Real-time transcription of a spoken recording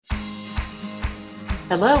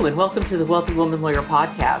Hello, and welcome to the Wealthy Woman Lawyer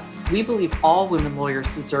podcast. We believe all women lawyers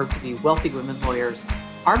deserve to be wealthy women lawyers.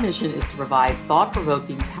 Our mission is to provide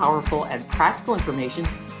thought-provoking, powerful, and practical information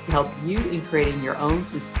to help you in creating your own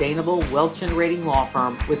sustainable, wealth-generating law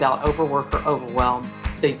firm without overwork or overwhelm,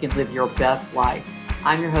 so you can live your best life.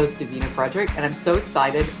 I'm your host, Davina Frederick, and I'm so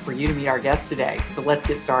excited for you to meet our guest today. So let's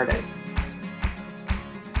get started.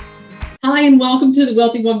 Hi, and welcome to the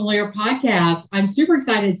Wealthy Woman Lawyer podcast. I'm super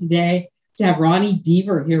excited today to have Ronnie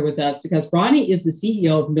Deaver here with us because Ronnie is the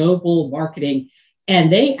CEO of Noble Marketing,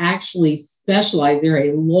 and they actually specialize. They're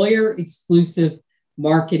a lawyer-exclusive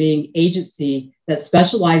marketing agency that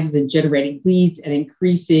specializes in generating leads and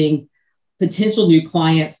increasing potential new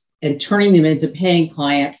clients and turning them into paying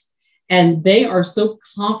clients. And they are so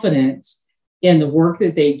confident in the work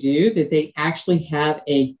that they do that they actually have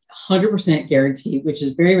a 100% guarantee, which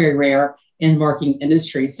is very, very rare in the marketing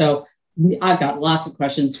industry. So I've got lots of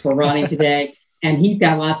questions for Ronnie today, and he's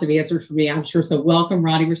got lots of answers for me, I'm sure. So welcome,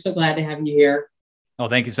 Ronnie. We're so glad to have you here. Oh,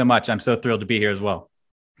 thank you so much. I'm so thrilled to be here as well.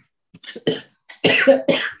 As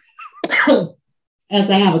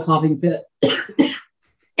I have a coughing fit.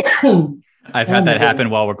 I've had that happen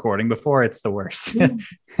while recording before. It's the worst. Right.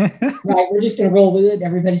 We're just going to roll with it.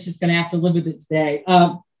 Everybody's just going to have to live with it today.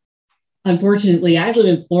 Unfortunately, I live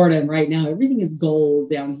in Florida, and right now everything is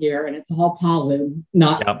gold down here, and it's all pollen,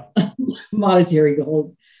 not monetary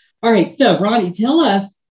gold. All right. So, Ronnie, tell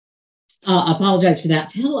us, apologize for that.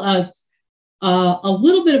 Tell us a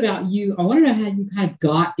little bit about you. I want to know how you kind of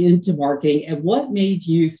got into marketing and what made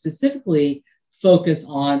you specifically focus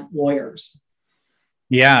on lawyers.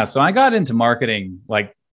 Yeah. So I got into marketing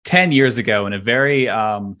like 10 years ago in a very,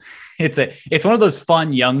 it's one of those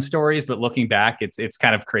fun young stories, but looking back, it's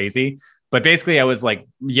kind of crazy. But basically I was like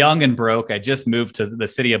young and broke. I just moved to the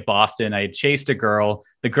city of Boston. I had chased a girl.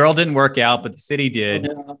 The girl didn't work out, but the city did.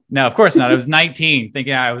 Yeah. No, of course not. I was 19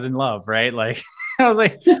 thinking I was in love, right? Like I was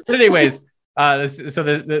like, but anyways, so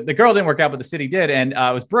the girl didn't work out, but the city did. And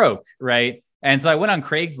I was broke, right? And so I went on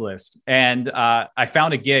Craigslist and I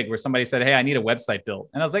found a gig where somebody said, hey, I need a website built.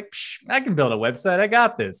 And I was like, I can build a website. I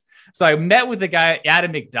got this. So I met with the guy at a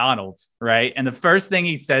McDonald's, right? And the first thing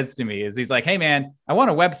he says to me is he's like, hey, man, I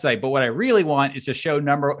want a website, but what I really want is to show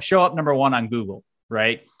up number one on Google,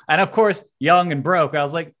 right? And of course, young and broke, I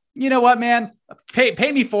was like, you know what, man,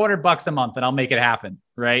 pay me $400 a month and I'll make it happen.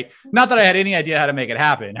 Right. Not that I had any idea how to make it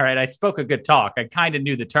happen. All right. I spoke a good talk. I kind of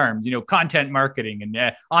knew the terms, content marketing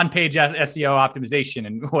and on-page SEO optimization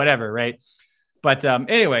and whatever. Right. But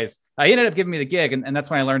anyways, he ended up giving me the gig. And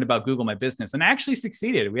that's when I learned about Google My Business and I actually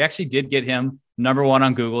succeeded. We actually did get him number one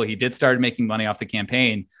on Google. He did start making money off the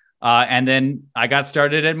campaign. And then I got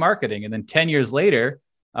started at marketing. And then 10 years later,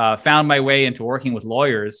 found my way into working with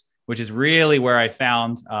lawyers, which is really where I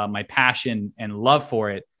found my passion and love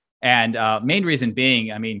for it. And main reason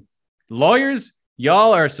being, I mean, lawyers,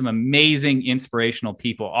 y'all are some amazing, inspirational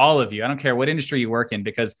people, all of you. I don't care what industry you work in,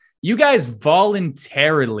 because you guys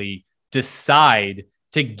voluntarily decide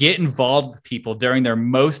to get involved with people during their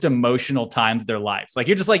most emotional times of their lives. Like,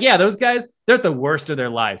 you're just like, yeah, those guys, they're at the worst of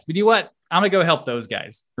their lives. But you know what? I'm going to go help those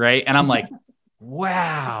guys. Right. And I'm like,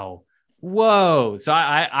 wow. Whoa. So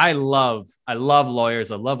I love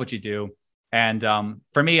lawyers. I love what you do. And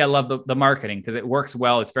for me, I love the marketing because it works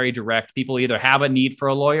well. It's very direct. People either have a need for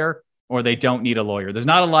a lawyer or they don't need a lawyer. There's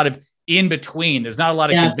not a lot of in between. There's not a lot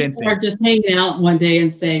of convincing. People are just hanging out one day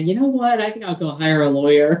and saying, you know what? I think I'll go hire a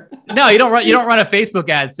lawyer. No, you don't run a Facebook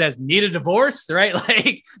ad that says need a divorce, right?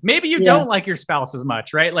 Like maybe you don't like your spouse as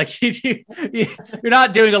much, right? Like you're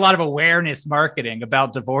not doing a lot of awareness marketing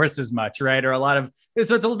about divorce as much, right? Or a lot of,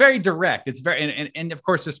 so it's very direct. It's very, and of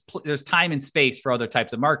course there's time and space for other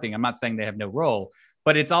types of marketing. I'm not saying they have no role,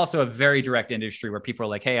 but it's also a very direct industry where people are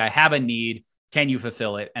like, hey, I have a need. Can you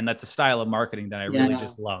fulfill it? And that's a style of marketing that I really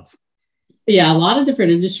just love. Yeah, a lot of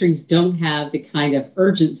different industries don't have the kind of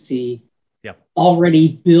urgency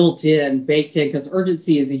already baked in, because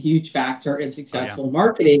urgency is a huge factor in successful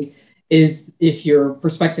marketing. Is if your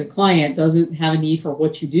prospective client doesn't have a need for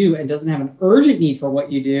what you do and doesn't have an urgent need for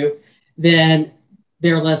what you do, then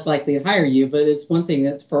they're less likely to hire you. But it's one thing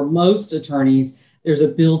that's for most attorneys, there's a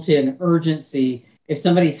built-in urgency. If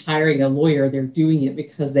somebody's hiring a lawyer, they're doing it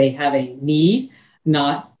because they have a need,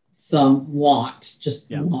 not some want,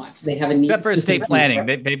 want. They have a need. Except for estate planning,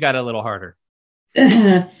 they've got it a little harder.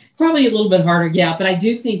 Probably a little bit harder, yeah. But I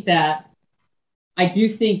do think that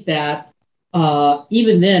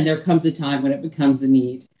even then there comes a time when it becomes a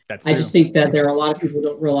need. That's true. I just think that there are a lot of people who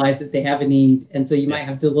don't realize that they have a need, and so you might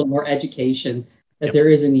have to do a little more education that there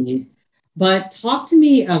is a need. But talk to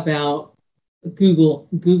me about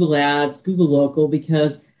Google Ads, Google Local,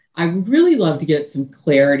 because I would really love to get some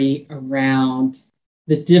clarity around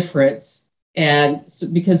the difference. And so,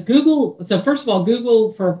 because Google, so first of all,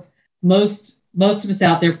 Google, for most of us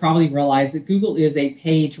out there probably realize that Google is a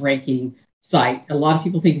page ranking site. A lot of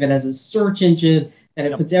people think of it as a search engine, that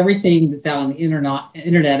it puts everything that's out on the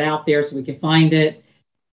internet out there so we can find it.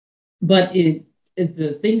 But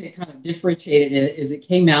the thing that kind of differentiated it is it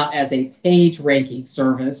came out as a page ranking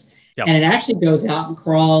service. And it actually goes out and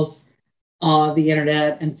crawls the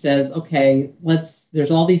internet and says, okay,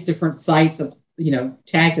 there's all these different sites of,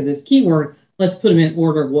 tagged to this keyword. Let's put them in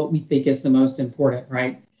order of what we think is the most important,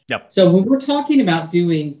 right? Yep. So when we're talking about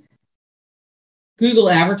doing Google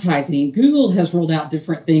advertising, Google has rolled out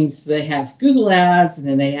different things. They have Google Ads, and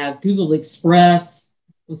then they have Google Express,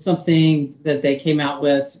 was something that they came out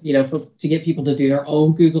with, to get people to do their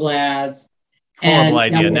own Google Ads. Horrible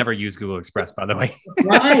idea. Never use Google Express, by the way.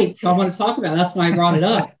 Right. So I want to talk about it. That's why I brought it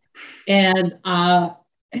up. And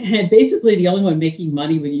basically, the only one making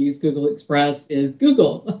money when you use Google Express is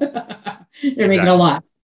Google. They're making a lot.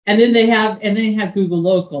 And then they have Google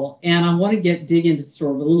Local. And I want to dig into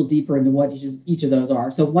sort of a little deeper into what each of those are.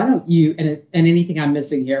 So why don't you, and anything I'm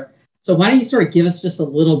missing here. So why don't you sort of give us just a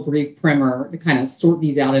little brief primer to kind of sort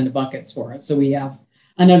these out into buckets for us, so we have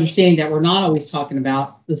an understanding that we're not always talking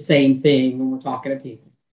about the same thing when we're talking to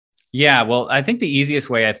people. Yeah, well, I think the easiest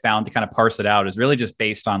way I found to kind of parse it out is really just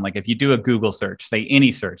based on, like, if you do a Google search, say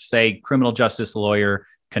any search, say criminal justice lawyer,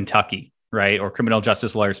 Kentucky, right? Or criminal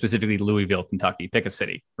justice lawyer, specifically Louisville, Kentucky, pick a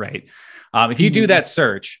city, right? If you do that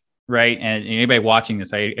search, right? And anybody watching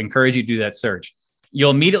this, I encourage you to do that search.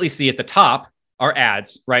 You'll immediately see at the top are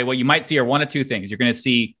ads, right? What you might see are one of two things. You're going to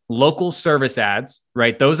see local service ads,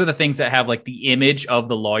 right? Those are the things that have like the image of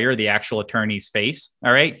the lawyer, the actual attorney's face.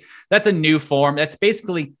 All right. That's a new form. That's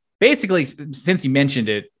basically, since you mentioned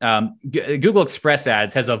it, Google Express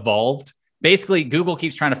ads has evolved. Basically, Google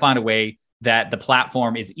keeps trying to find a way that the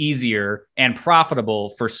platform is easier and profitable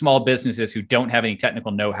for small businesses who don't have any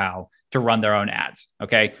technical know-how to run their own ads.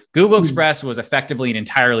 Okay. Google Express was effectively and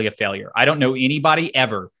entirely a failure. I don't know anybody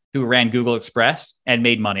ever who ran Google Express and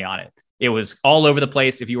made money on it. It was all over the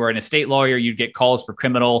place. If you were an estate lawyer, you'd get calls for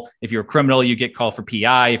criminal. If you're a criminal, you get called for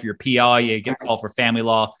PI. If you're PI, you get called for family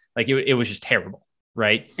law. Like it was just terrible,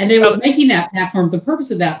 right? And they were making that platform. The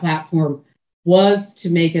purpose of that platform was to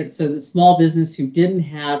make it so that small business who didn't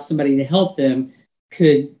have somebody to help them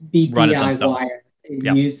could be DIY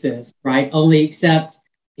and use this, right? Only except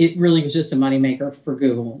it really was just a moneymaker for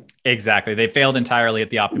Google. Exactly. They failed entirely at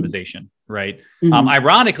the optimization, right?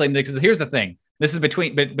 Ironically, because here's the thing. This is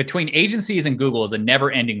between agencies and Google is a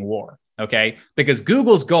never-ending war, okay? Because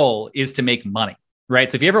Google's goal is to make money, right?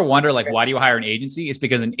 So if you ever wonder, like, why do you hire an agency? It's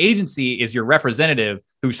because an agency is your representative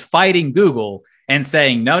who's fighting Google and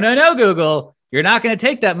saying, no, Google, you're not going to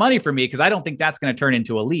take that money from me because I don't think that's going to turn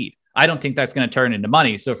into a lead. I don't think that's going to turn into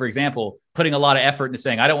money. So for example, putting a lot of effort into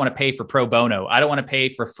saying, I don't want to pay for pro bono. I don't want to pay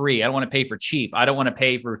for free. I don't want to pay for cheap. I don't want to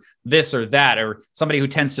pay for this or that, or somebody who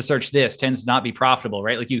tends to search this tends to not be profitable,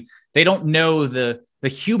 right? Like they don't know the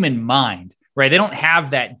human mind, right? They don't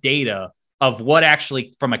have that data of what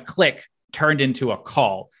actually from a click turned into a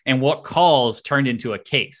call and what calls turned into a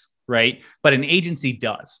case, right? But an agency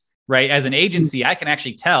does, right? As an agency, I can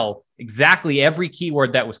actually tell exactly every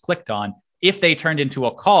keyword that was clicked on, if they turned into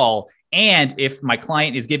a call, and if my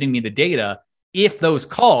client is giving me the data, if those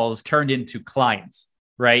calls turned into clients,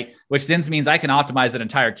 right? Which then means I can optimize that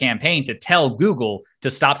entire campaign to tell Google to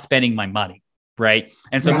stop spending my money, right?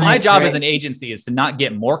 And so my job as an agency is to not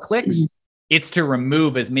get more clicks. It's to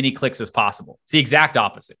remove as many clicks as possible. It's the exact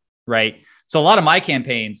opposite, right? So a lot of my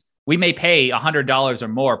campaigns, we may pay $100 or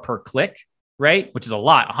more per click, right? Which is a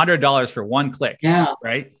lot, $100 for one click,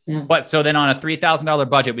 right? Yeah. But so then on a $3,000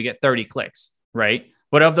 budget, we get 30 clicks, right?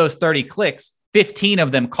 But of those 30 clicks, 15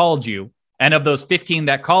 of them called you. And of those 15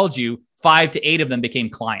 that called you, 5 to 8 of them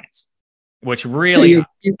became clients, which really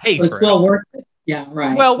pays for it. Well worth it. Yeah,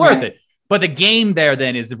 right. Well worth it. But the game there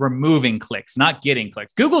then is removing clicks, not getting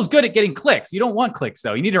clicks. Google's good at getting clicks. You don't want clicks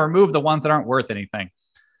though. You need to remove the ones that aren't worth anything.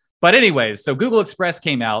 But anyways, so Google Express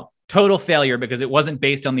came out. Total failure because it wasn't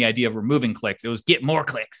based on the idea of removing clicks. It was get more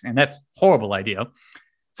clicks. And that's a horrible idea.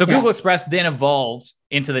 So Google Express then evolved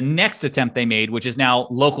into the next attempt they made, which is now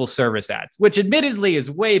local service ads, which admittedly is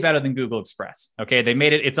way better than Google Express. Okay. They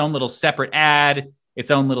made it its own little separate ad, its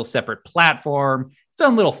own little separate platform, its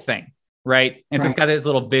own little thing. Right. And so it's got this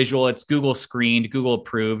little visual, it's Google screened, Google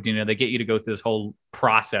approved, they get you to go through this whole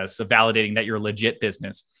process of validating that you're a legit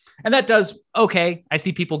business. And that does okay. I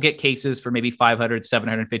see people get cases for maybe $500,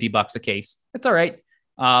 $750 a case. It's all right.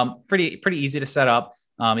 Pretty easy to set up.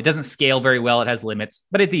 It doesn't scale very well. It has limits,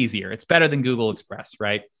 but it's easier. It's better than Google Express,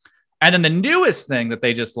 right? And then the newest thing that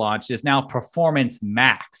they just launched is now Performance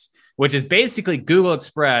Max, which is basically Google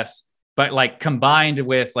Express, but like combined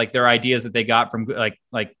with like their ideas that they got from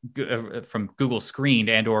from Google Screened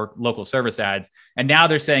and or local service ads. And now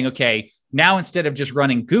they're saying, okay, now instead of just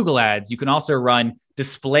running Google ads, you can also run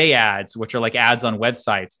display ads, which are like ads on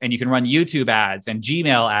websites, and you can run YouTube ads and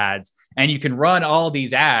Gmail ads, and you can run all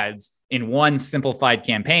these ads in one simplified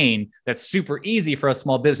campaign that's super easy for a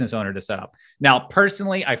small business owner to set up. Now,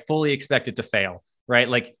 personally, I fully expect it to fail, right?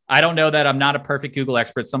 Like, I don't know that I'm not a perfect Google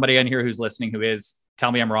expert. Somebody in here who's listening who is,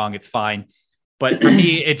 tell me I'm wrong, it's fine. But for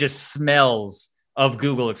me, it just smells of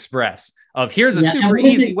Google Express, of here's a super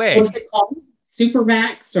easy way. What's it called? Super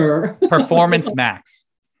Max or Performance Max.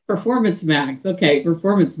 Performance Max. Okay,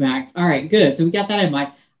 Performance Max. All right, good. So we got that in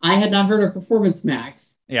mind. I had not heard of Performance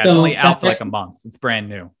Max. Yeah, it's only out for like a month. It's brand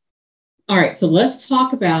new. All right, so let's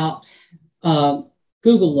talk about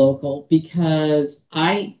Google Local, because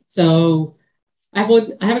I have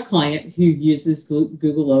a client who uses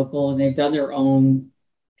Google Local, and they've done their own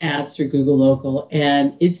ads through Google Local,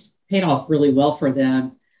 and it's paid off really well for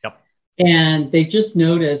them. Yep. And they just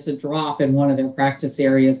noticed a drop in one of their practice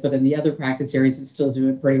areas, but in the other practice areas, it's still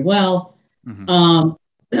doing pretty well.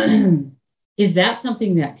 Mm-hmm. Is that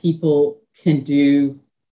something that people can do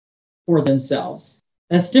for themselves?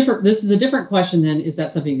 That's different. This is a different question than, is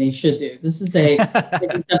that something they should do? This is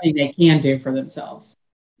something they can do for themselves.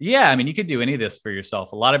 Yeah. I mean, you could do any of this for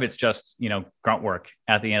yourself. A lot of it's just, grunt work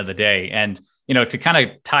at the end of the day. And, to kind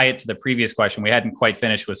of tie it to the previous question, we hadn't quite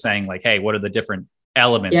finished with saying like, hey, what are the different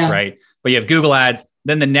elements, right? But you have Google Ads.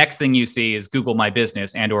 Then the next thing you see is Google My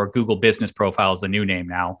Business and or Google Business Profile is the new name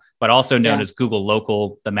now, but also known as Google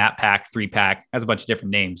Local, the Map Pack, 3-Pack, has a bunch of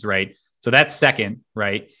different names, right? So that's second,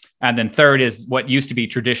 right? And then third is what used to be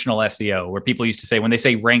traditional SEO, where people used to say, when they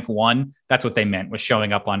say rank 1, that's what they meant, was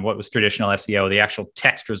showing up on what was traditional SEO, the actual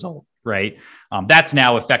text result, right? That's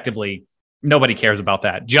now effectively, nobody cares about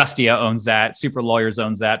that. Justia owns that. Super Lawyers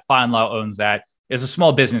owns that. FindLaw owns that. As a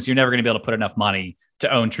small business, you're never going to be able to put enough money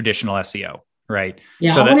to own traditional SEO, right?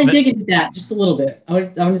 Yeah, so I want to dig into that just a little bit. I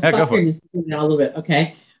want to stop here and just dig that a little bit,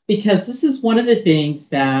 okay? Because this is one of the things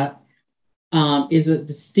that is a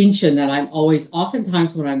distinction that I'm always,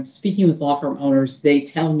 oftentimes when I'm speaking with law firm owners, they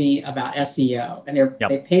tell me about SEO, and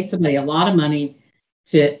they paid somebody a lot of money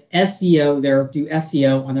to do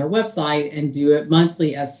SEO on their website and do it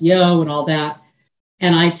monthly SEO and all that.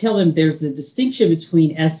 And I tell them there's a distinction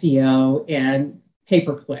between SEO and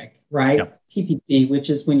pay-per-click, right? Yep. PPC, which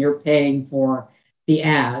is when you're paying for the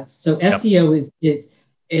ads. So SEO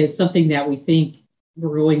is something that we think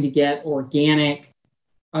we're going to get organic,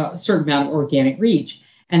 a certain amount of organic reach.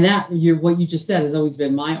 And what you just said has always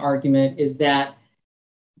been my argument, is that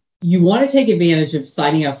you want to take advantage of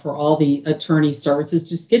signing up for all the attorney services.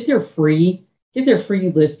 Just get their free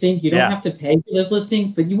listing. You don't have to pay for those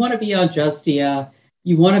listings, but you want to be on Justia.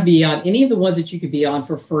 You want to be on any of the ones that you could be on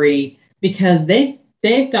for free, because they've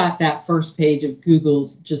got that first page of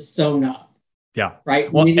Google's just sewn up. Yeah.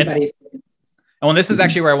 Right. Well, and this is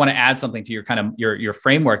actually where I want to add something to your kind of your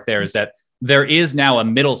framework there, is that there is now a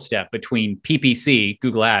middle step between PPC,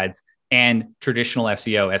 Google Ads, and traditional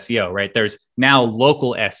SEO, right? There's now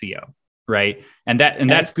local SEO, right? And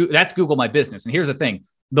that's Google My Business. And here's the thing: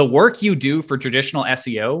 the work you do for traditional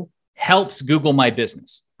SEO helps Google My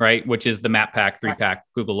Business, right? Which is the Map Pack, 3-Pack,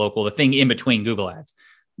 Google Local, the thing in between Google Ads.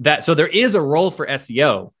 So there is a role for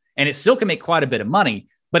SEO, and it still can make quite a bit of money,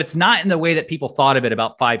 but it's not in the way that people thought of it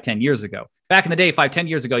about 5-10 years ago. Back in the day, 5-10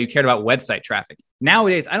 years ago, you cared about website traffic.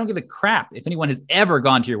 Nowadays, I don't give a crap if anyone has ever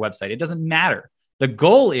gone to your website. It doesn't matter. The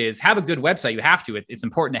goal is have a good website. You have to. It's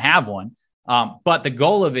important to have one. But the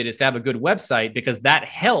goal of it is to have a good website, because that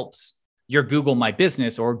helps your Google My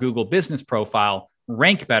Business or Google Business Profile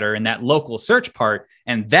rank better in that local search part.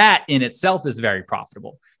 And that in itself is very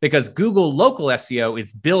profitable, because Google Local SEO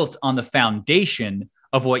is built on the foundation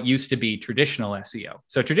of what used to be traditional SEO.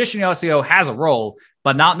 So traditional SEO has a role,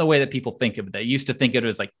 but not in the way that people think of it. They used to think of it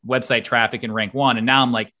as like website traffic and rank 1. And now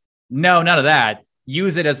I'm like, no, none of that.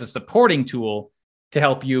 Use it as a supporting tool to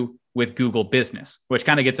help you with Google Business, which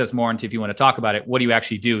kind of gets us more into, if you want to talk about it, what do you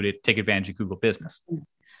actually do to take advantage of Google Business?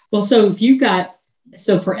 Well, so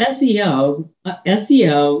for SEO,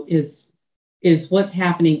 SEO is what's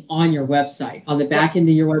happening on your website, on the back end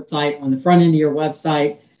of your website, on the front end of your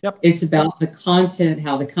website. Yep. It's about the content,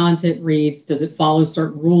 how the content reads. Does it follow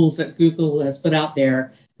certain rules that Google has put out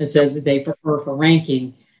there that says that they prefer for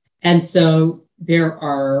ranking? And so there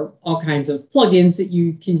are all kinds of plugins that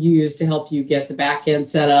you can use to help you get the back end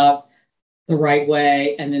set up the right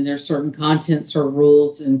way. And then there's certain content sort of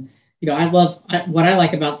rules. And, what I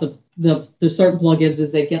like about the certain plugins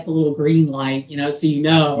is they get the little green light, so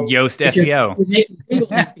Yoast SEO. You're making Google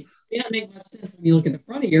happy. may not make much sense when you look at the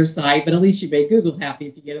front of your site, but at least you make Google happy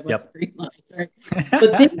if you get a bunch of green lights, right?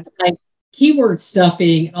 But things like keyword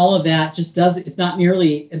stuffing, all of that just it's not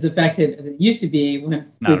nearly as effective as it used to be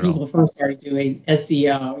when people first started doing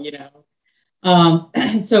SEO, you know.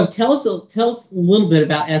 So tell us a little bit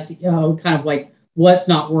about SEO, kind of like what's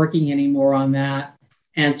not working anymore on that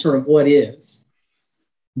and sort of what is.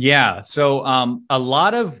 Yeah. So a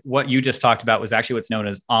lot of what you just talked about was actually what's known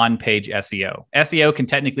as on-page SEO. SEO can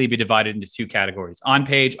technically be divided into two categories: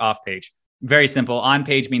 on-page, off-page. Very simple.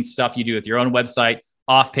 On-page means stuff you do with your own website.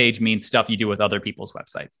 Off-page means stuff you do with other people's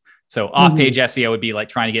websites. So off-page SEO would be like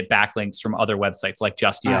trying to get backlinks from other websites like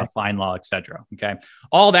Justia, FindLaw, et cetera. Okay.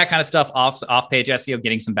 All that kind of stuff, off-page SEO,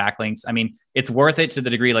 getting some backlinks. I mean, it's worth it to the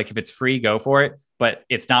degree, like if it's free, go for it, but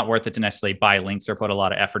it's not worth it to necessarily buy links or put a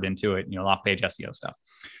lot of effort into it, off-page SEO stuff.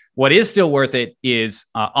 What is still worth it is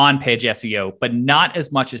on-page SEO, but not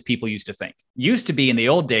as much as people used to think. Used to be in the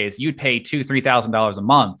old days, you'd pay $2,000-$3,000 a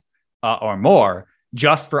month or more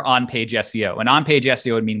just for on-page SEO. And on-page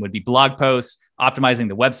SEO would be blog posts, optimizing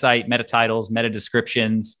the website, meta titles, meta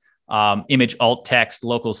descriptions, image alt text,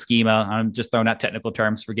 local schema. I'm just throwing out technical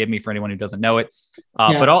terms. Forgive me for anyone who doesn't know it.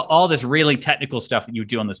 But all this really technical stuff that you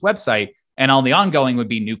do on this website, and all the ongoing would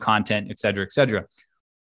be new content, et cetera, et cetera.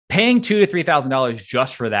 Paying $2,000 to $3,000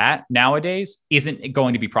 just for that nowadays isn't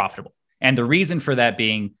going to be profitable. And the reason for that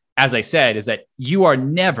being, as I said, is that you are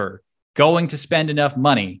never going to spend enough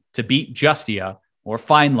money to beat Justia or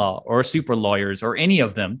FindLaw or Super Lawyers or any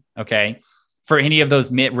of them, okay, for any of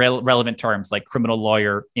those relevant terms like criminal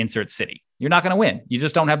lawyer, insert city. You're not going to win. You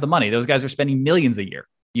just don't have the money. Those guys are spending millions a year.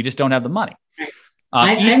 You just don't have the money.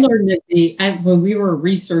 I learned that when we were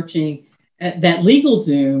researching that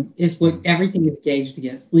LegalZoom is what everything is gauged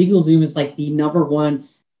against. LegalZoom is like the number one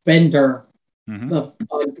spender of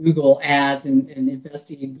Google ads and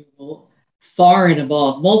investing in Google, far and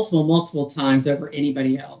above, multiple times over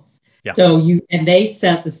anybody else. Yeah. So they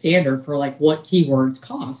set the standard for like what keywords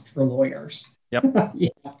cost for lawyers. Yep.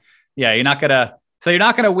 Yeah. You're not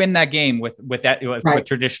gonna win that game with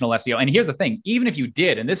traditional SEO. And here's the thing: even if you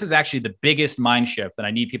did, and this is actually the biggest mind shift that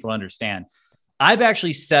I need people to understand, I've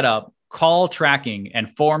actually set up call tracking and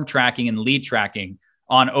form tracking and lead tracking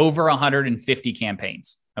on over 150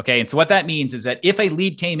 campaigns. Okay. And so what that means is that if a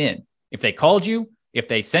lead came in, if they called you, if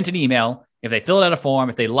they sent an email, if they filled out a form,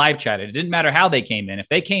 if they live chatted, it didn't matter how they came in. If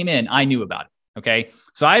they came in, I knew about it. Okay.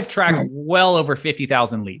 So I've tracked well over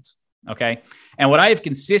 50,000 leads. Okay. And what I have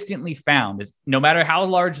consistently found is no matter how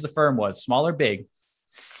large the firm was, small or big,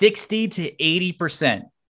 60 to 80%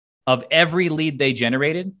 of every lead they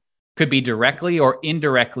generated could be directly or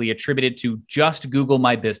indirectly attributed to just Google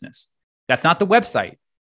My Business. That's not the website.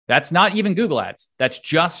 That's not even Google Ads. That's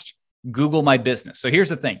just Google My Business. So here's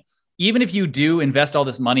the thing. Even if you do invest all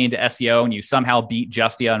this money into SEO and you somehow beat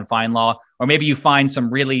Justia and FindLaw, or maybe you find some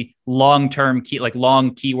really long-term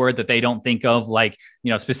long keyword that they don't think of, like,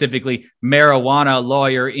 specifically marijuana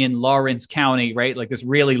lawyer in Lawrence County, right? Like this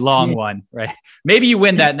really long one, right? Maybe you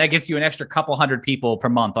win that and that gets you an extra couple hundred people per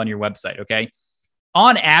month on your website. Okay.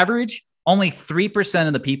 On average, only 3%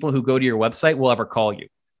 of the people who go to your website will ever call you.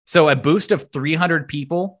 So a boost of 300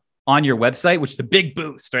 people on your website, which is a big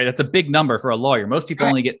boost, right? That's a big number for a lawyer. Most people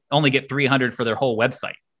only get 300 for their whole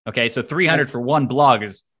website. Okay. So 300 for one blog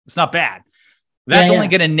it's not bad. That's only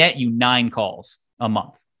going to net you 9 calls a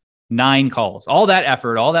month. 9 calls, all that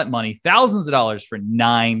effort, all that money, thousands of dollars for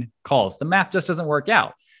 9 calls. The math just doesn't work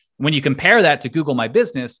out. When you compare that to Google My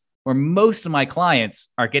Business, where most of my clients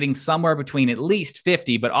are getting somewhere between at least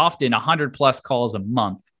 50, but often 100 plus calls a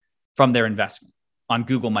month from their investment on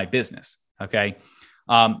Google My Business. Okay.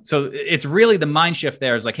 So it's really the mind shift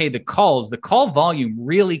there is like, hey, the call volume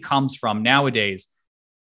really comes from nowadays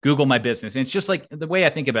Google My Business. And it's just like the way I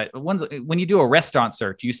think about it. When you do a restaurant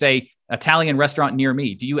search, you say Italian restaurant near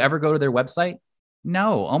me. Do you ever go to their website?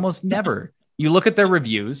 No, almost never. You look at their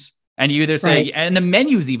reviews and you either say, and the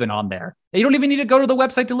menu's even on there. You don't even need to go to the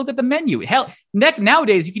website to look at the menu. Hell,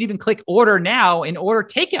 nowadays you can even click order now and order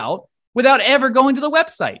takeout without ever going to the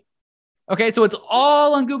website. Okay, so it's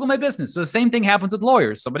all on Google My Business. So the same thing happens with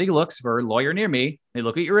lawyers. Somebody looks for lawyer near me. They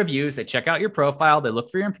look at your reviews. They check out your profile. They look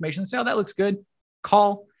for your information and say, oh, that looks good.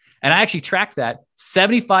 Call. And I actually track that.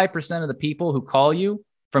 75% of the people who call you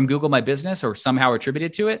from Google My Business or somehow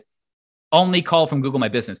attributed to it only call from Google My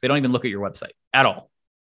Business. They don't even look at your website at all.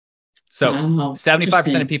 So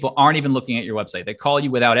 75% of people aren't even looking at your website. They call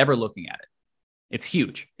you without ever looking at it. It's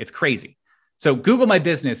huge. It's crazy. So Google My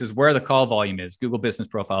Business is where the call volume is. Google Business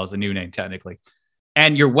Profile is a new name technically.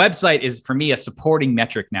 And your website is, for me, a supporting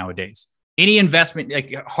metric nowadays. Any investment, like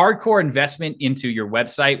hardcore investment into your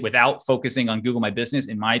website without focusing on Google My Business,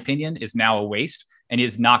 in my opinion, is now a waste. and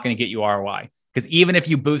is not going to get you ROI. Because even if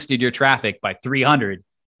you boosted your traffic by 300,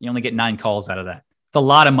 you only get 9 calls out of that. It's a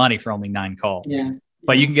lot of money for only 9 calls. Yeah.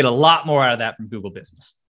 But you can get a lot more out of that from Google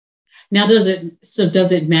Business. Now, does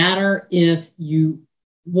it matter if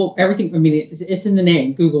everything, I mean, it's in the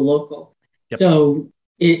name, Google Local. Yep. So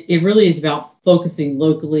it really is about focusing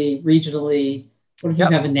locally, regionally. What if you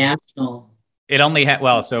have a national? It only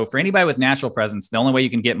so for anybody with national presence, the only way you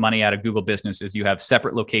can get money out of Google Business is you have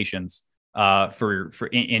separate locations for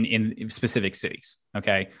in specific cities.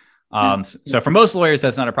 Okay. So for most lawyers,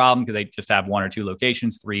 that's not a problem because they just have 1 or 2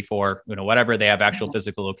 locations, 3, 4, whatever. They have actual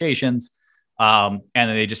physical locations. And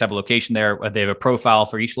then they just have a location there. They have a profile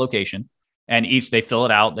for each location, and they fill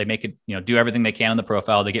it out. They make it, do everything they can on the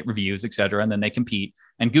profile. They get reviews, et cetera, and then they compete.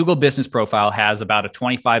 And Google Business Profile has about a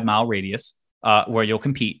 25-mile radius where you'll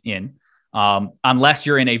compete in. Unless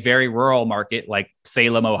you're in a very rural market like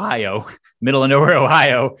Salem, Ohio, middle of nowhere,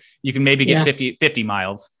 Ohio, you can maybe get 50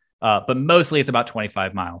 miles. But mostly it's about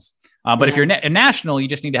 25 miles. But if you're national, you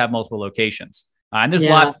just need to have multiple locations. And there's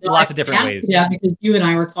lots of different ways. Yeah, because you and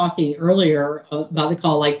I were talking earlier about the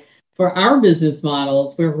call, like for our business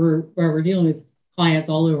models where we're dealing with clients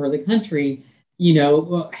all over the country,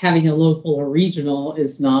 having a local or regional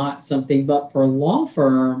is not something, but for law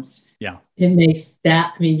firms, it makes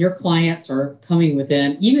that, I mean, your clients are coming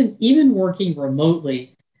within, even working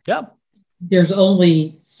remotely. Yep. There's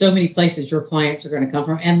only so many places your clients are going to come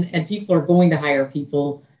from, and people are going to hire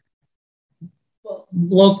people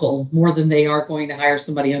local more than they are going to hire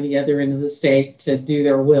somebody on the other end of the state to do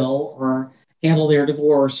their will or handle their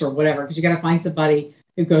divorce or whatever, because you got to find somebody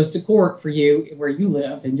who goes to court for you where you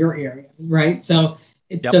live in your area, right? So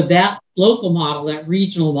so that local model, that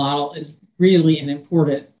regional model is really an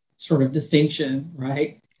important sort of distinction,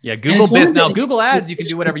 right? Yeah, Google Business. Now, Google Ads, you can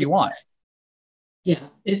do whatever you want. Yeah,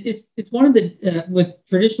 it's one of the, with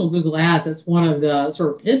traditional Google Ads, it's one of the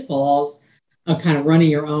sort of pitfalls of kind of running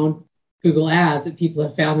your own Google Ads that people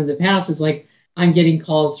have found in the past is like, I'm getting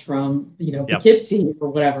calls from, Poughkeepsie or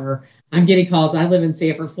whatever. I'm getting calls. I live in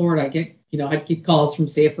Sanford, Florida. I'd get calls from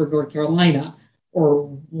Sanford, North Carolina or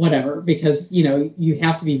whatever, because, you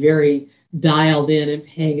have to be very dialed in and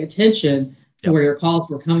paying attention to where your calls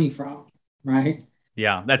were coming from, right?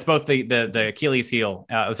 Yeah, that's both the Achilles heel.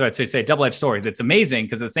 So I'd say double-edged swords. It's amazing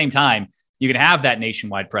because at the same time, you can have that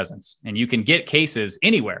nationwide presence and you can get cases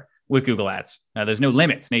anywhere with Google Ads. There's no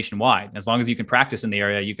limits nationwide. As long as you can practice in the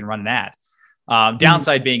area, you can run an ad.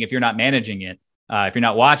 Downside being if you're not managing it, if you're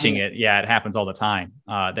not watching it, it happens all the time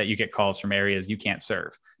that you get calls from areas you can't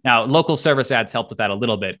serve. Now, local service ads help with that a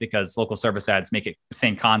little bit because local service ads make it the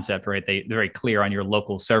same concept, right? They're very clear on your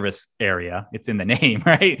local service area. It's in the name,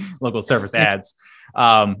 right? Local service ads.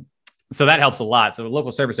 So that helps a lot. So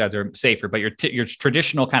local service ads are safer, but your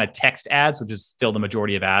traditional kind of text ads, which is still the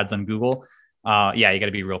majority of ads on Google, you got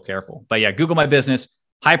to be real careful. But Google My Business,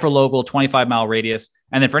 hyper local, 25-mile radius.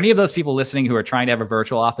 And then for any of those people listening who are trying to have a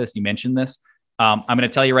virtual office, you mentioned this. I'm going to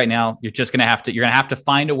tell you right now, you're going to have to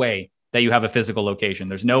find a way that you have a physical location.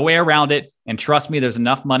 There's no way around it. And trust me, there's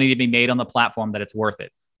enough money to be made on the platform that it's worth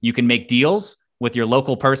it. You can make deals with your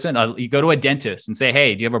local person. You go to a dentist and say,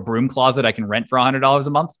 hey, do you have a broom closet I can rent for $100 a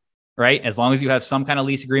month? Right? As long as you have some kind of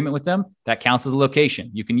lease agreement with them, that counts as a location.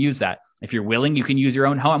 You can use that. If you're willing, you can use your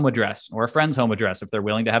own home address or a friend's home address if they're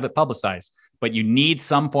willing to have it publicized. But you need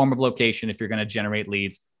some form of location if you're going to generate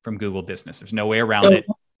leads from Google Business. There's no way around it.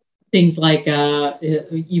 Things like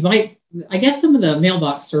you might, I guess some of the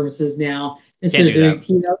mailbox services now, instead of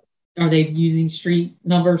doing PO, are they using street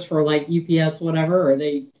numbers for like UPS, whatever? Or are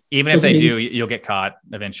they? Even if they do, you'll get caught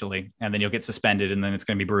eventually, and then you'll get suspended, and then it's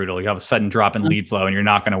going to be brutal. You have a sudden drop in lead flow, and you're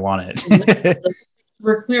not going to want it.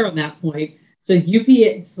 We're clear on that point. So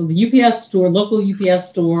the UPS store, local UPS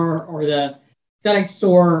store, or the FedEx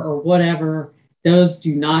store, or whatever, those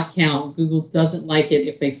do not count. Google doesn't like it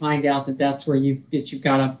if they find out that that's where you've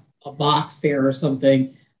got a box there or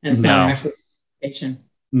something, and it's not an actual location.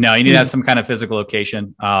 No, you need to have some kind of physical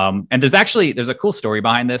location. And there's a cool story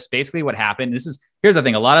behind this. Basically what happened, here's the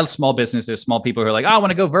thing. A lot of small businesses, small people who are like, oh, I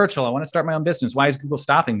want to go virtual. I want to start my own business. Why is Google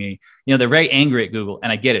stopping me? They're very angry at Google,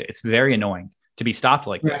 and I get it. It's very annoying to be stopped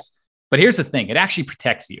like this. But here's the thing. It actually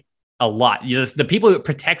protects you a lot. The people who it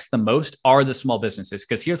protects the most are the small businesses,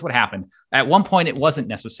 because here's what happened. At one point, it wasn't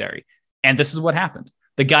necessary. And this is what happened.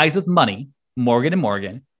 The guys with money, Morgan &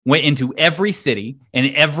 Morgan, went into every city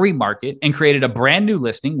and every market and created a brand new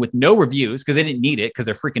listing with no reviews because they didn't need it because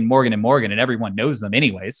they're freaking Morgan & Morgan and everyone knows them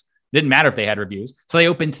anyways. Didn't matter if they had reviews. So they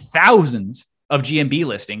opened thousands of GMB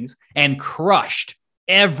listings and crushed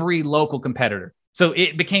every local competitor. So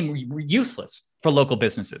it became useless for local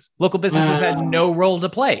businesses. Local businesses had no role to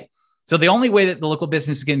play. So the only way that the local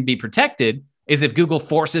business can be protected is if Google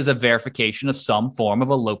forces a verification of some form of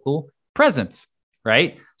a local presence,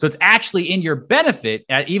 right? So it's actually in your benefit,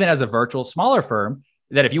 even as a virtual smaller firm,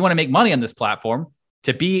 that if you want to make money on this platform,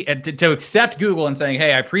 to accept Google and saying,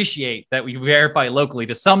 hey, I appreciate that we verify locally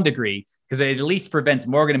to some degree, because it at least prevents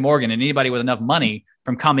Morgan & Morgan and anybody with enough money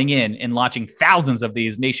from coming in and launching thousands of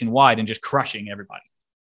these nationwide and just crushing everybody.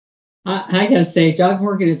 I gotta say, John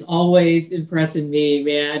Morgan is always impressing me,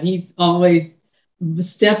 man. He's always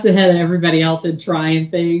steps ahead of everybody else in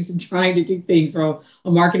trying things and trying to do things from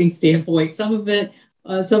a marketing standpoint. Some of it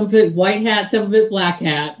white hat, some of it black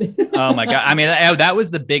hat. Oh my God. I mean, that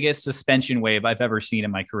was the biggest suspension wave I've ever seen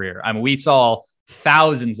in my career. I mean, we saw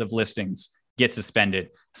thousands of listings get suspended.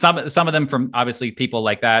 Some of them from obviously people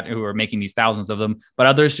like that who are making these thousands of them, but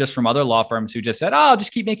others just from other law firms who just said, oh,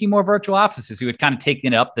 just keep making more virtual offices, who had kind of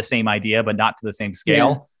taken up the same idea, but not to the same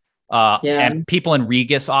scale. And people in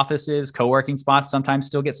Regus offices, co-working spots sometimes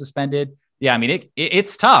still get suspended. Yeah, I mean,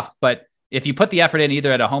 it's tough, but if you put the effort in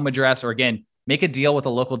either at a home address or, again, make a deal with a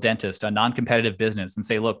local dentist, a non-competitive business, and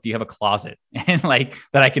say, look, do you have a closet and like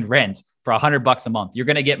that I can rent for $100 a month? You're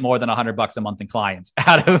going to get more than $100 a month in clients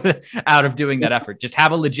out of doing that effort. Just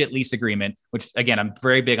have a legit lease agreement, which, again, I'm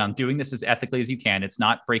very big on doing this as ethically as you can. It's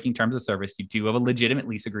not breaking terms of service. You do have a legitimate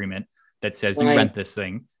lease agreement that says you rent this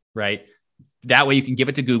thing, right? That way you can give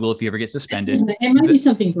it to Google if you ever get suspended. It might be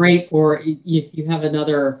something great for if you have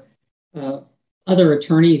other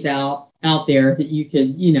attorneys out there that you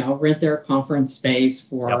could, rent their conference space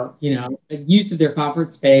for, use of their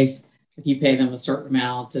conference space if you pay them a certain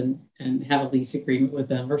amount and have a lease agreement with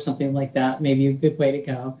them or something like that. Maybe a good way to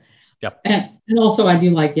go. Yep. And also I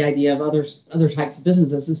do like the idea of other types of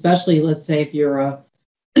businesses, especially let's say if you're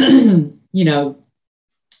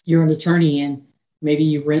you're an attorney and maybe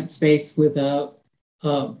you rent space with a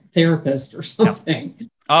therapist or something. Yep.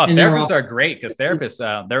 Oh, therapists are great because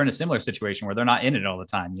therapists, they're in a similar situation where they're not in it all the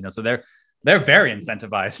time, so they're very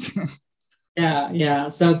incentivized. Yeah.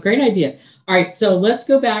 So great idea. All right. So let's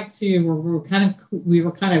go back to where we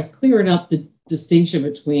were kind of clearing up the distinction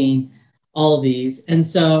between all of these. And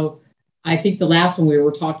so I think the last one we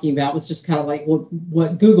were talking about was just kind of like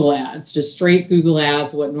what Google ads, just straight Google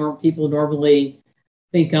ads, what people normally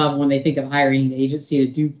think of when they think of hiring an agency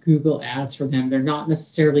to do Google ads for them. They're not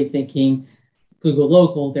necessarily thinking Google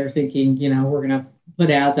local. They're thinking, we're going to put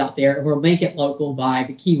ads out there and we'll make it local by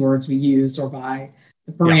the keywords we use or by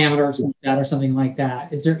the parameters like that or something like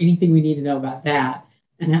that. Is there anything we need to know about that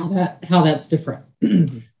and how that's different?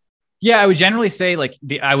 Yeah, I would generally say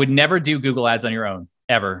I would never do Google ads on your own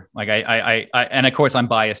ever. Like I and of course I'm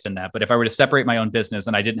biased in that, but if I were to separate my own business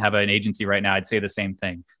and I didn't have an agency right now, I'd say the same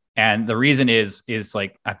thing. And the reason is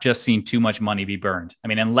like, I've just seen too much money be burned. I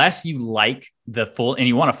mean, unless you like and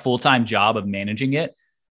you want a full-time job of managing it,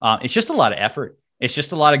 it's just a lot of effort. It's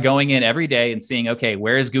just a lot of going in every day and seeing, okay,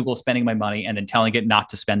 where is Google spending my money? And then telling it not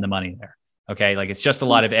to spend the money there. Okay. Like it's just a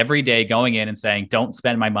lot of every day going in and saying, don't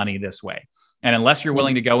spend my money this way. And unless you're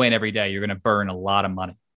willing to go in every day, you're going to burn a lot of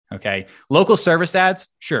money. Okay. Local service ads.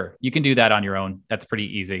 Sure. You can do that on your own. That's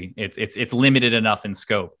pretty easy. It's limited enough in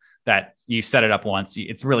scope that you set it up once.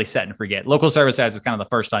 It's really set and forget. Local service ads is kind of the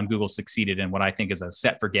first time Google succeeded in what I think is a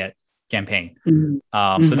set forget campaign.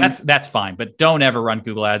 So that's fine, but don't ever run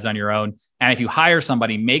Google ads on your own. And if you hire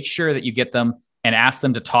somebody, make sure that you get them and ask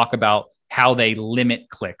them to talk about how they limit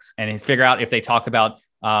clicks and figure out if they talk about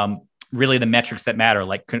really the metrics that matter,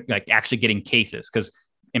 like actually getting cases, because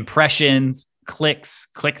impressions, clicks,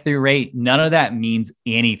 click-through rate, none of that means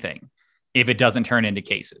anything if it doesn't turn into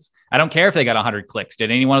cases. I don't care if they got 100 clicks.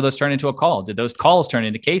 Did any one of those turn into a call? Did those calls turn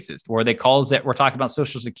into cases? Were they calls that were talking about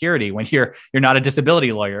Social Security when you're not a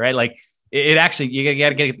disability lawyer, right? Like it actually, you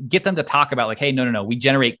got to get them to talk about like, hey, no, we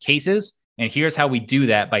generate cases. And here's how we do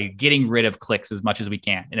that by getting rid of clicks as much as we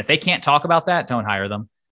can. And if they can't talk about that, don't hire them.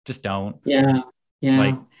 Just don't. Yeah.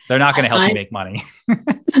 Like they're not going to help you make money.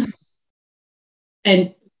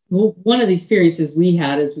 And one of the experiences we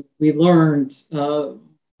had is we learned,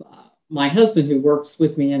 my husband who works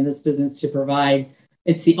with me in this business to provide,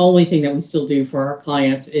 it's the only thing that we still do for our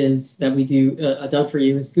clients is that we do done for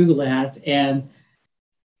you is Google ads. And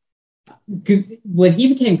when he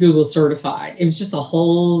became Google certified, it was just a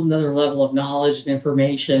whole nother level of knowledge and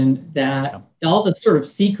information that all the sort of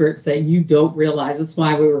secrets that you don't realize. That's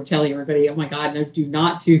why we were telling everybody, oh my God, no, do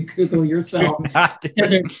not do Google yourself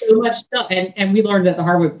because there's so much stuff. And we learned that the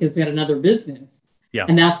hard way because we had another business. Yeah.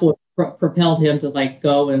 And that's what propelled him to like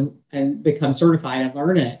go and become certified and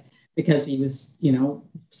learn it because he was,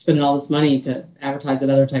 spending all this money to advertise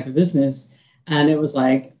another type of business. And it was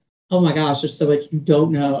like, oh my gosh, there's so much you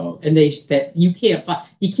don't know. And that you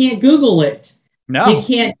can't Google it. No,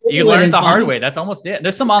 can't you learn it the hard way. That's almost it.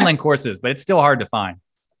 There's some online courses, but it's still hard to find.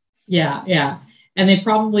 Yeah, yeah. And they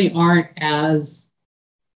probably aren't as,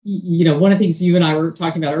 one of the things you and I were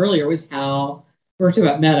talking about earlier was how we're talking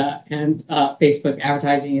about Meta and Facebook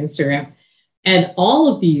advertising, Instagram, and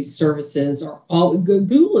all of these services are all,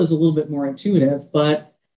 Google is a little bit more intuitive,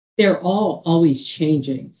 but they're all always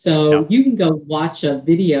changing. So you can go watch a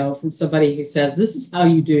video from somebody who says, this is how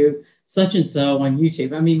you do such and so on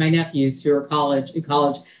YouTube. I mean, my nephews who are in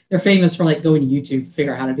college, they're famous for like going to YouTube to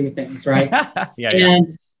figure out how to do things, right?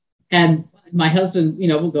 And my husband,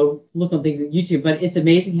 will go look on things on YouTube, but it's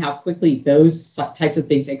amazing how quickly those types of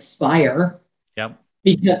things expire. Yep.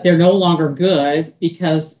 Because they're no longer good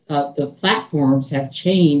because the platforms have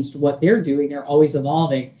changed what they're doing. They're always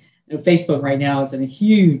evolving. And Facebook right now is in a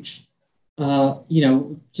huge,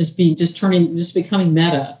 just becoming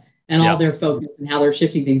Meta and all their focus and how they're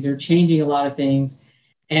shifting things. They're changing a lot of things,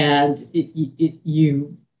 and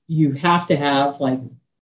you have to have like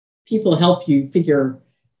people help you figure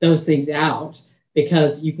those things out,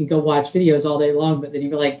 because you can go watch videos all day long, but then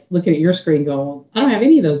you're like looking at your screen going, I don't have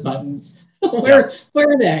any of those buttons. Where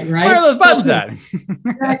are they, right? Where are those buttons at?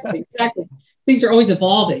 Exactly. Things are always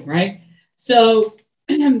evolving, right? So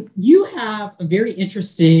you have a very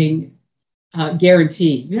interesting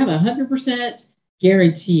guarantee. You have 100%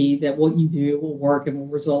 guarantee that what you do will work and will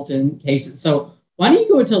result in cases. So why don't you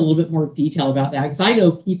go into a little bit more detail about that? Because I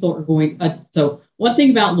know people are going, so one thing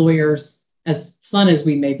about lawyers, as fun as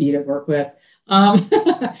we may be to work with,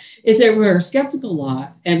 is that we're skeptical a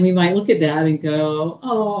lot, and we might look at that and go,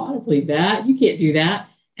 oh, I don't believe that. You can't do that.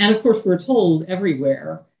 And of course, we're told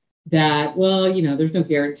everywhere that, well, there's no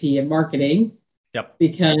guarantee in marketing. Yep.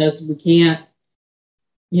 Because we can't,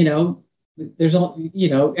 there's all,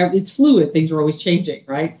 it's fluid. Things are always changing,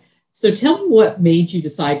 right? So tell me what made you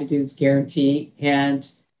decide to do this guarantee and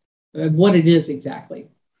what it is exactly.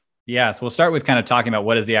 Yeah. So we'll start with kind of talking about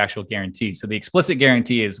what is the actual guarantee. So the explicit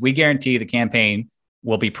guarantee is we guarantee the campaign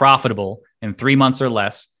will be profitable in 3 months or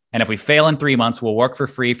less. And if we fail in 3 months, we'll work for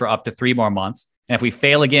free for up to 3 more months. And if we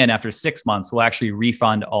fail again after 6 months, we'll actually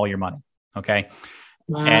refund all your money. Okay.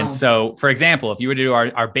 Wow. And so, for example, if you were to do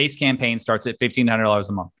our base campaign starts at $1,500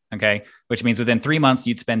 a month. Okay. Which means within 3 months,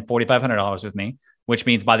 you'd spend $4,500 with me, which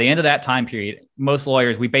means by the end of that time period, most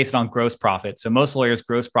lawyers, we base it on gross profit. So most lawyers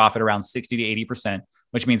gross profit around 60 to 80%,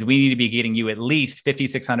 which means we need to be getting you at least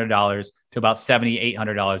 $5,600 to about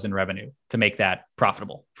 $7,800 in revenue to make that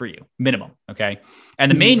profitable for you, minimum. Okay.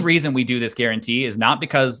 And the main reason we do this guarantee is not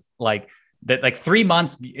because like 3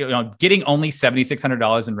 months, getting only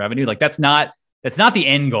 $7,600 in revenue, like that's not the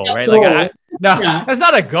end goal, right? Like, that's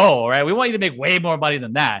not a goal, right? We want you to make way more money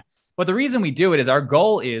than that. But the reason we do it is our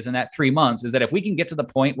goal is in that 3 months is that if we can get to the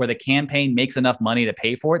point where the campaign makes enough money to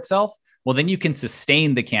pay for itself, well, then you can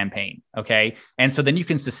sustain the campaign. Okay. And so then you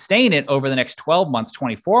can sustain it over the next 12 months,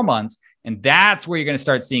 24 months. And that's where you're going to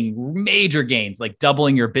start seeing major gains, like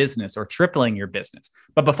doubling your business or tripling your business.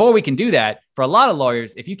 But before we can do that, for a lot of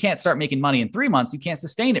lawyers, if you can't start making money in 3 months, you can't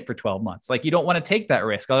sustain it for 12 months. Like you don't want to take that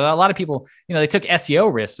risk. A lot of people, they took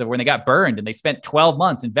SEO risks when they got burned and they spent 12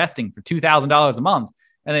 months investing for $2,000 a month.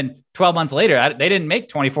 And then 12 months later, they didn't make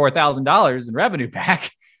 $24,000 in revenue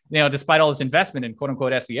back, despite all this investment in quote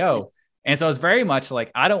unquote SEO. And so it's very much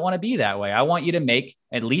like, I don't want to be that way. I want you to make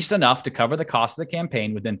at least enough to cover the cost of the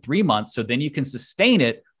campaign within 3 months. So then you can sustain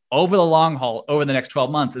it over the long haul, over the next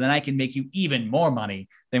 12 months. And then I can make you even more money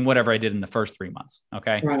than whatever I did in the first 3 months.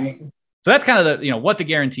 Okay. Right. So that's kind of the, what the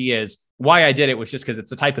guarantee is. Why I did it was just because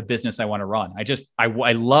it's the type of business I want to run.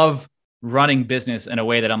 I love running business in a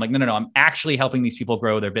way that I'm like, no, I'm actually helping these people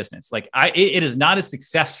grow their business. Like it is not a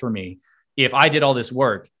success for me if I did all this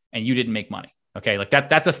work and you didn't make money. Okay. Like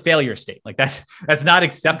that's a failure state. Like that's not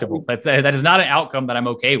acceptable. That is not an outcome that I'm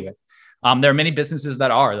okay with. There are many businesses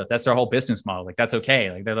that's their whole business model. Like that's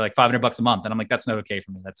okay. Like they're like $500 a month. And I'm like, that's not okay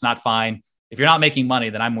for me. That's not fine. If you're not making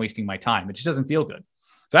money, then I'm wasting my time. It just doesn't feel good.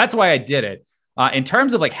 So that's why I did it. In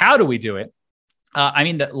terms of like, how do we do it?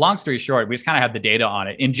 The long story short, we just kind of have the data on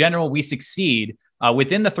it. In general, we succeed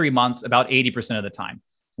within the 3 months about 80% of the time.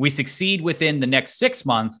 We succeed within the next 6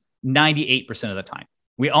 months, 98% of the time.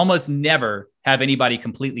 We almost never have anybody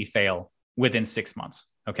completely fail within 6 months.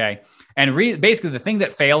 Okay. And basically the thing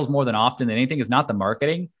that fails more than often than anything is not the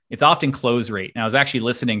marketing. It's often close rate. And I was actually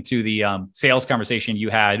listening to the sales conversation you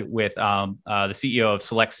had with the CEO of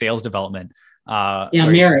Select Sales Development.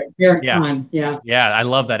 Merritt. Yeah. I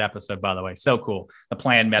love that episode, by the way. So cool. The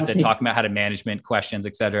plan method, talking about how to management questions,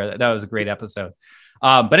 et cetera. That was a great episode.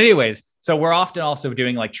 But anyways, so we're often also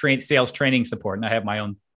doing like sales training support. And I have my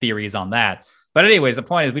own theories on that. But anyways, the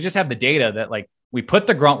point is we just have the data that like We put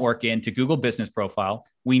the grunt work into Google Business Profile.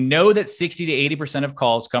 We know that 60 to 80% of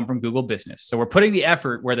calls come from Google Business. So we're putting the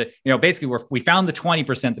effort where basically we found the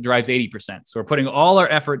 20% that drives 80%. So we're putting all our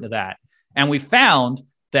effort into that. And we found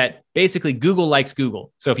that basically Google likes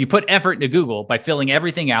Google. So if you put effort into Google by filling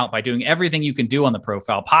everything out, by doing everything you can do on the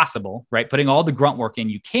profile possible, right? Putting all the grunt work in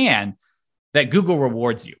you can, that Google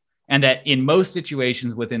rewards you. And that in most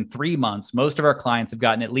situations within 3 months, most of our clients have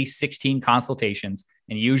gotten at least 16 consultations.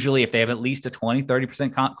 And usually if they have at least a 20,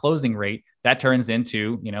 30% closing rate, that turns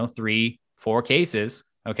into, 3-4 cases.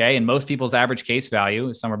 Okay. And most people's average case value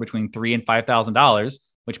is somewhere between $3,000 and $5,000,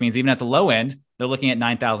 which means even at the low end, they're looking at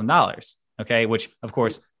 $9,000. Okay. Which of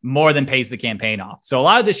course more than pays the campaign off. So a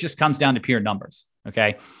lot of this just comes down to pure numbers.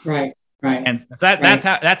 Okay. Right. Right. And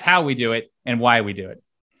that's how we do it and why we do it.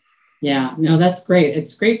 Yeah, no, that's great.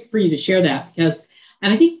 It's great for you to share that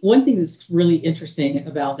and I think one thing that's really interesting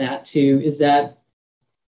about that too is that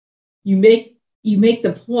you make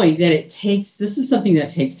the point that this is something that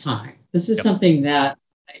takes time. This is something that,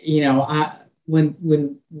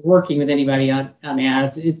 when working with anybody on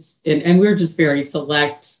ads, and we're just very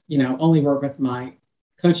select, only work with my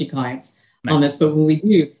coaching clients on this, but when we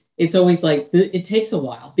do, it's always like, it takes a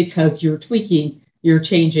while because you're tweaking, you're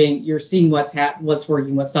changing, you're seeing what's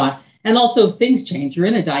working, what's not. And also things change. You're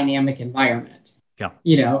in a dynamic environment, and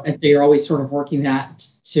so you're always sort of working that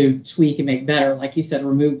to tweak and make better. Like you said,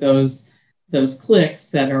 remove those clicks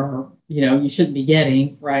that are, you shouldn't be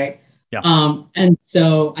getting, right? Yeah. And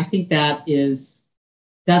so I think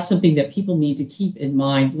that's something that people need to keep in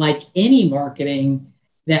mind. Like any marketing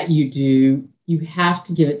that you do, you have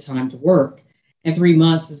to give it time to work. And 3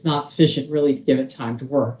 months is not sufficient really to give it time to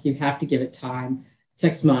work. You have to give it time,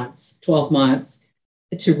 6 months, 12 months,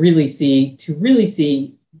 to really see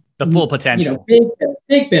the full potential,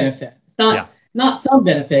 big benefit. It's not some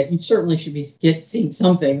benefit. You certainly should be seeing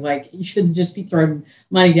something. Like you shouldn't just be throwing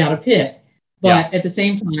money down a pit, but at the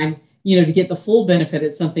same time, to get the full benefit,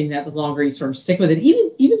 it's something that the longer you sort of stick with it,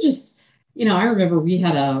 even just, I remember we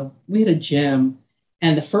had a gym,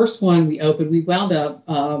 and the first one we opened, we wound up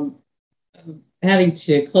having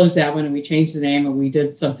to close that one, and we changed the name, and we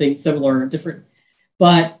did something similar, different,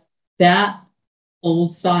 but that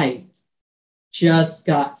old site just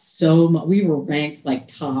got so much. We were ranked like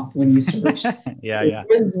top when you searched. Yeah.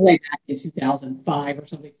 It was way back in 2005 or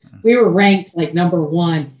something. We were ranked like number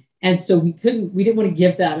 1. And so we didn't want to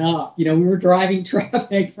give that up. We were driving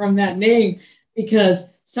traffic from that name because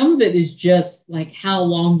some of it is just like how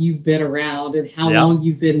long you've been around and how long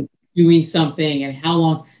you've been doing something and how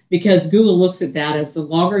long, because Google looks at that as the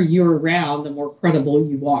longer you're around, the more credible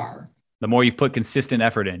you are. The more you've put consistent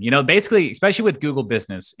effort in, basically, especially with Google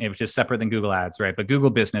Business, which is separate than Google Ads, right? But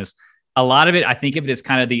Google Business, a lot of it, I think of it as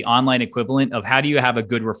kind of the online equivalent of how do you have a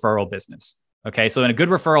good referral business? Okay. So in a good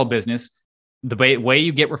referral business, the way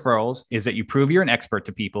you get referrals is that you prove you're an expert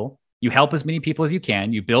to people. You help as many people as you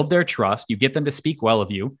can. You build their trust. You get them to speak well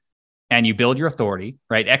of you, and you build your authority,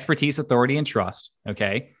 right? Expertise, authority, and trust.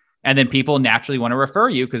 Okay. And then people naturally want to refer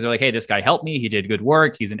you because they're like, hey, this guy helped me. He did good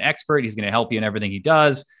work. He's an expert. He's going to help you in everything he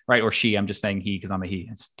does. Right. Or she, I'm just saying he, because I'm a he,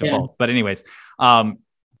 it's default. But anyways,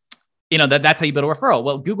 that's how you build a referral.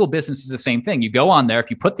 Well, Google Business is the same thing. You go on there.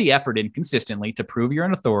 If you put the effort in consistently to prove you're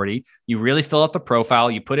an authority, you really fill out the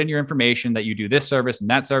profile, you put in your information that you do this service and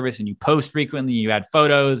that service, and you post frequently, you add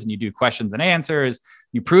photos and you do questions and answers.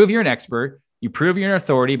 You prove you're an expert. You prove you're an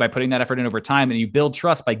authority by putting that effort in over time, and you build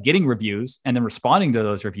trust by getting reviews and then responding to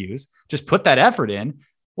those reviews. Just put that effort in.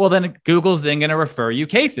 Well, then Google's then going to refer you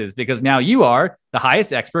cases because now you are the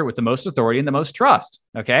highest expert with the most authority and the most trust.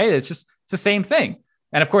 Okay. It's the same thing.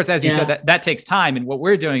 And of course, as you said, that takes time. And what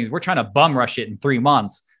we're doing is we're trying to bum rush it in 3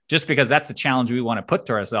 months just because that's the challenge we want to put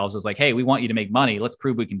to ourselves is like, hey, we want you to make money. Let's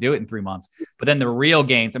prove we can do it in 3 months. But then the real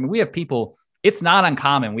gains, we have people, it's not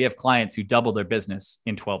uncommon. We have clients who double their business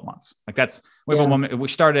in 12 months. Like we have a woman, we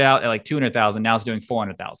started out at like 200,000, now it's doing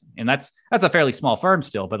 400,000. And that's a fairly small firm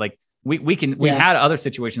still, but like we've had other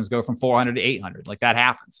situations go from 400 to 800. Like that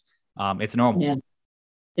happens. It's normal.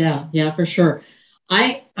 Yeah, for sure.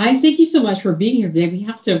 I thank you so much for being here today. We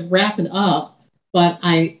have to wrap it up, but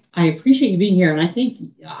I appreciate you being here. And I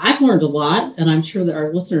think I've learned a lot, and I'm sure that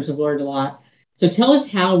our listeners have learned a lot. So tell us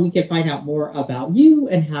how we can find out more about you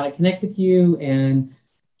and how to connect with you and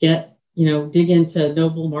dig into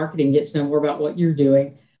Noble Marketing, get to know more about what you're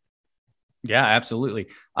doing. Yeah, absolutely.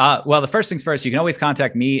 Well, the first things first, you can always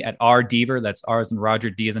contact me at rdeaver, that's R as in Roger,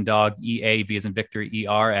 D as in dog, EA, V as in Victor,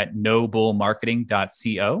 ER at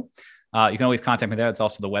noblemarketing.co. You can always contact me there. It's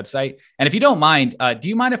also the website. And if you don't mind, do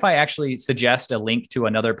you mind if I actually suggest a link to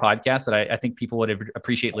another podcast that I think people would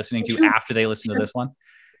appreciate listening to after they listen to this one?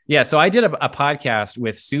 Yeah. So I did a podcast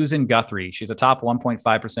with Susan Guthrie. She's a top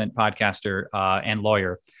 1.5% podcaster and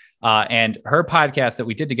lawyer. And her podcast that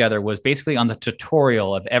we did together was basically on the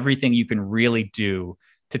tutorial of everything you can really do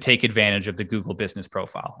to take advantage of the Google Business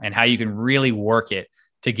Profile and how you can really work it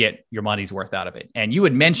to get your money's worth out of it. And you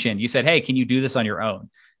had mentioned, you said, hey, can you do this on your own?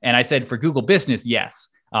 And I said, for Google Business, yes.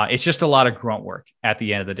 It's just a lot of grunt work at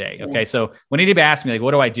the end of the day. Okay. So when anybody asks me, like,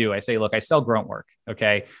 what do I do? I say, look, I sell grunt work.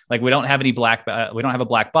 Okay. Like we don't have a black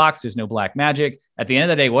box. There's no black magic. At the end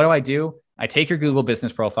of the day, what do? I take your Google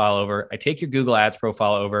Business Profile over, I take your Google Ads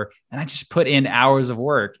profile over, and I just put in hours of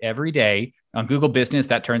work every day on Google Business.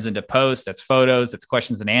 That turns into posts, that's photos, that's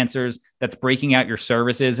questions and answers, that's breaking out your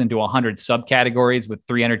services into 100 subcategories with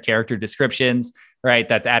 300 character descriptions, right?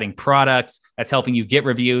 That's adding products, that's helping you get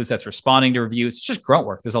reviews, that's responding to reviews. It's just grunt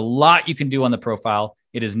work. There's a lot you can do on the profile.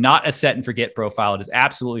 It is not a set and forget profile. It is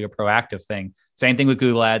absolutely a proactive thing. Same thing with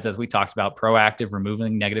Google Ads, as we talked about, proactive,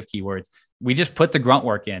 removing negative keywords. We just put the grunt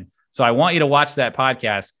work in. So I want you to watch that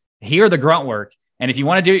podcast, hear the grunt work. And if you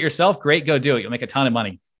want to do it yourself, great, go do it. You'll make a ton of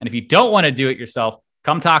money. And if you don't want to do it yourself,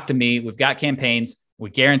 come talk to me. We've got campaigns.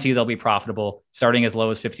 We guarantee they'll be profitable, starting as low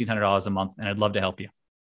as $1,500 a month. And I'd love to help you.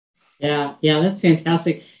 Yeah, that's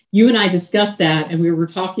fantastic. You and I discussed that, and we were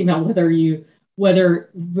talking about what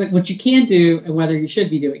you can do and whether you should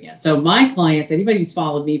be doing it. So my clients, anybody who's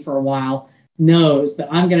followed me for a while, knows that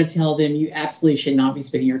I'm going to tell them you absolutely should not be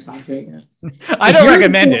spending your time doing this. I don't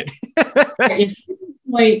recommend it. If you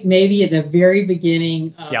wait maybe at the very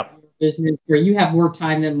beginning of your business where you have more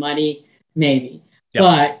time than money, maybe. Yep.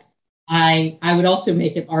 But I would also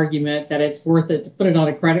make an argument that it's worth it to put it on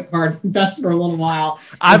a credit card, invest for a little while.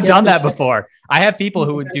 I've done that before. I have people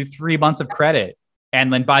who would do 3 months of credit,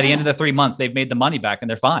 and then by the end of the 3 months, they've made the money back and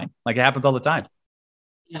they're fine. Like it happens all the time.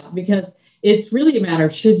 Yeah, because it's really a matter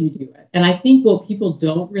of should you do it. And I think what people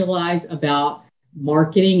don't realize about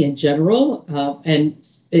marketing in general, and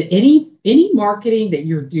any marketing that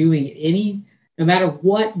you're doing, no matter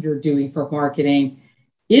what you're doing for marketing,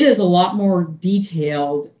 it is a lot more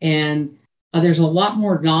detailed, and there's a lot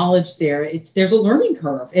more knowledge there. There's a learning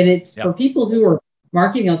curve, and it's for people who are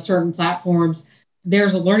marketing on certain platforms.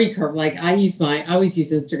 There's a learning curve. Like I always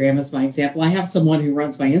use Instagram as my example. I have someone who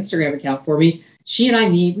runs my Instagram account for me. She and I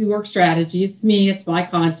we work strategy. It's me, it's my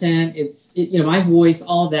content, it's my voice,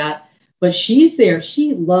 all of that. But she's there.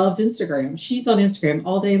 She loves Instagram. She's on Instagram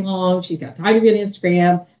all day long. She's got time to be on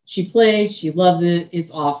Instagram. She plays, she loves it.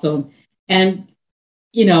 It's awesome. And,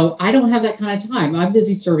 I don't have that kind of time. I'm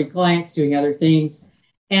busy serving clients, doing other things.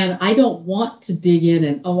 And I don't want to dig in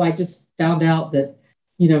and, I just found out that,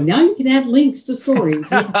 now you can add links to stories.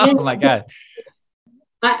 Oh my God.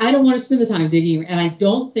 I don't want to spend the time digging. And I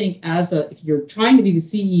don't think if you're trying to be the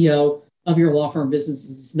CEO of your law firm business,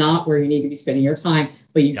 is not where you need to be spending your time,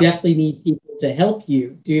 but you definitely need people to help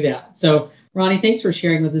you do that. So Ronnie, thanks for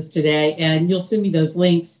sharing with us today. And you'll send me those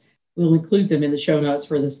links. We'll include them in the show notes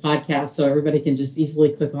for this podcast, so everybody can just easily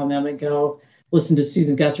click on them and go listen to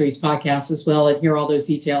Susan Guthrie's podcast as well and hear all those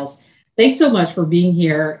details. Thanks so much for being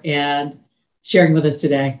here and sharing with us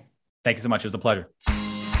today. Thank you so much. It was a pleasure.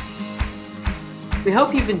 We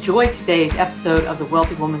hope you've enjoyed today's episode of the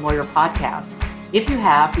Wealthy Woman Lawyer podcast. If you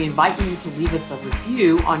have, we invite you to leave us a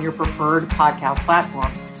review on your preferred podcast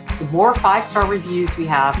platform. The more 5-star reviews we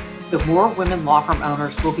have, the more women law firm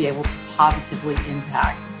owners will be able to positively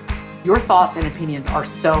impact. Your thoughts and opinions are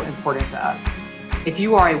so important to us. If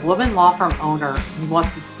you are a woman law firm owner who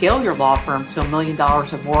wants to scale your law firm to $1 million or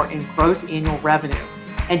more in gross annual revenue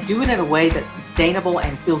and do it in a way that's sustainable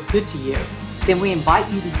and feels good to you, then we invite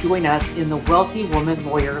you to join us in the Wealthy Woman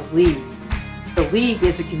Lawyer League. The League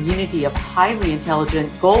is a community of highly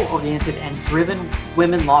intelligent, goal-oriented, and driven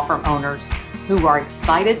women law firm owners who are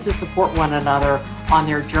excited to support one another on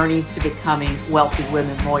their journeys to becoming wealthy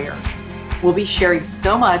women lawyers. We'll be sharing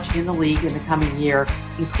so much in the League in the coming year,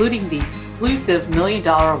 including the exclusive $1 million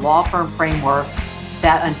law firm framework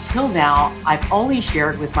that until now I've only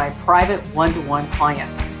shared with my private one-to-one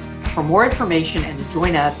clients. For more information and to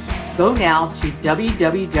join us, go now to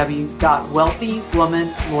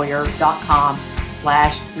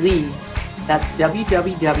www.wealthywomanlawyer.com/league. That's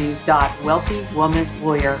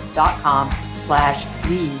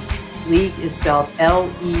www.wealthywomanlawyer.com/league. League is spelled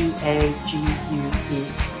LEAGUE.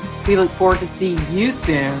 We look forward to seeing you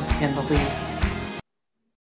soon in the League.